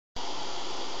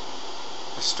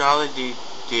Astrology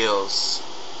deals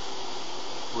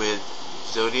with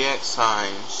zodiac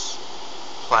signs,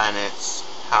 planets,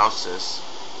 houses,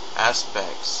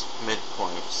 aspects,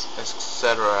 midpoints,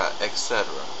 etc., etc.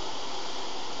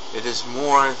 It is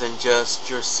more than just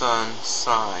your sun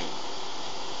sign.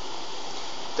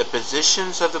 The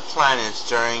positions of the planets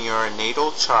during your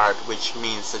natal chart, which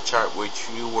means the chart which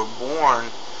you were born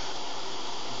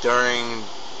during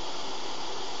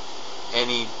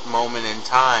any moment in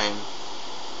time.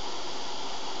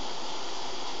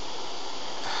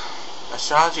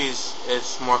 Astrology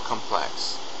is more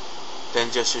complex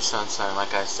than just your sun sign,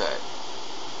 like I said.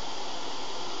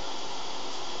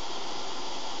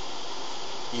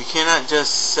 You cannot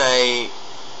just say,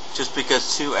 just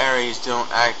because two Aries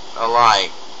don't act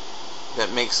alike,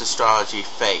 that makes astrology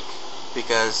fake.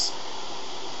 Because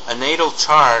a natal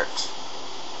chart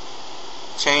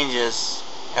changes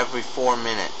every 4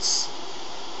 minutes.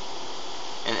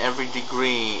 And every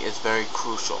degree is very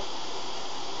crucial.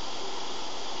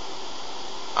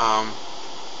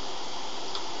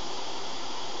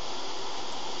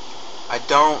 I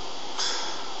don't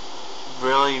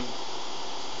really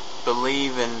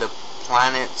believe in the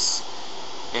planets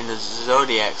in the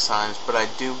zodiac signs, but I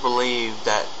do believe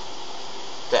that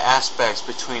the aspects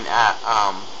between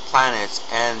planets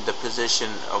and the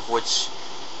position of which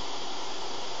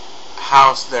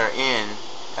house they're in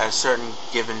at a certain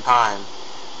given time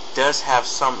does have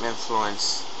some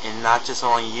influence in not just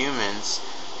only humans,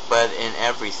 but in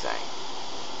everything.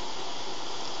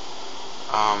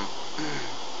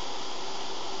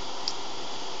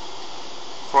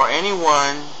 For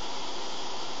anyone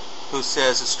who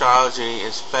says astrology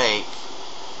is fake,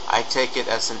 I take it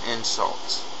as an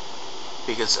insult,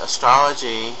 because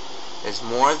astrology is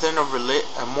more than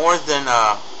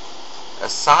a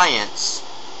science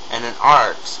and an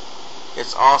art.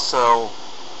 It's also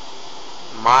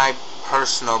my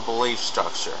personal belief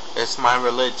structure. It's my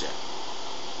religion.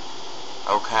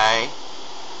 Okay?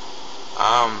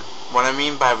 What I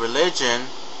mean by religion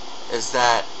is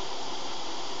that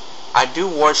I do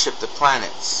worship the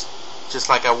planets, just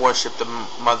like I worship the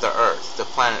Mother Earth, the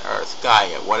planet Earth,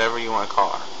 Gaia, whatever you want to call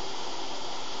her.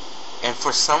 And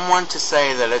for someone to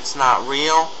say that it's not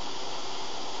real,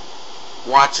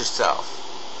 watch yourself.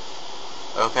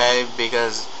 Okay?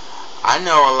 Because I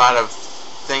know a lot of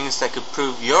things that could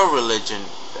prove your religion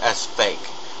as fake,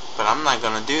 but I'm not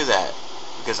going to do that,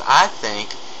 because I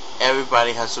think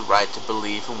everybody has the right to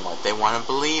believe in what they want to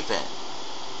believe in.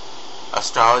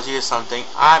 Astrology is something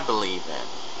I believe in.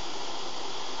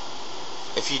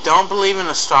 If you don't believe in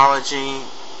astrology,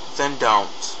 then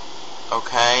don't.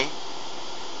 Okay?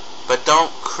 But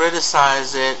don't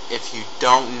criticize it if you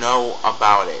don't know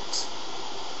about it.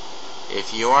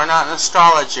 If you are not an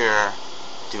astrologer,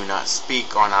 do not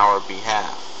speak on our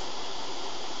behalf.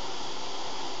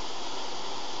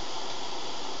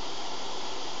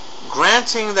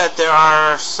 Granting that there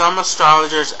are some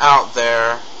astrologers out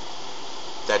there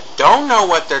that don't know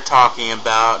what they're talking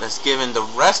about, that's given the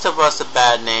rest of us a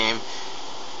bad name,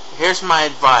 here's my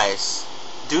advice.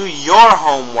 Do your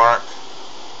homework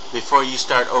before you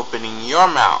start opening your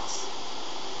mouth.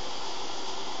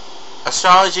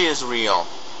 Astrology is real,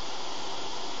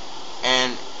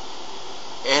 and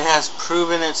it has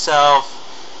proven itself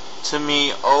to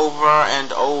me over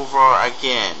and over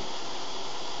again.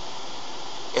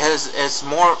 It has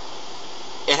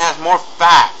more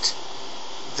fact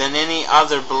than any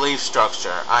other belief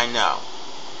structure I know.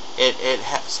 It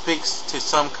speaks to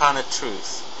some kind of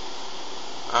truth.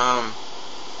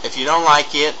 If you don't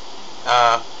like it,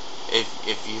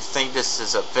 if you think this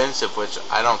is offensive, which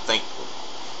I don't think,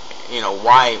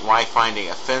 why finding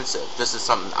offensive? This is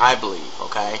something I believe,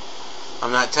 okay?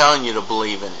 I'm not telling you to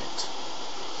believe in it.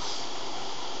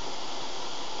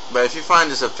 But if you find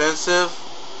this offensive,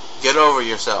 get over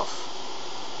yourself.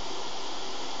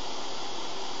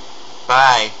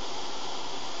 Bye.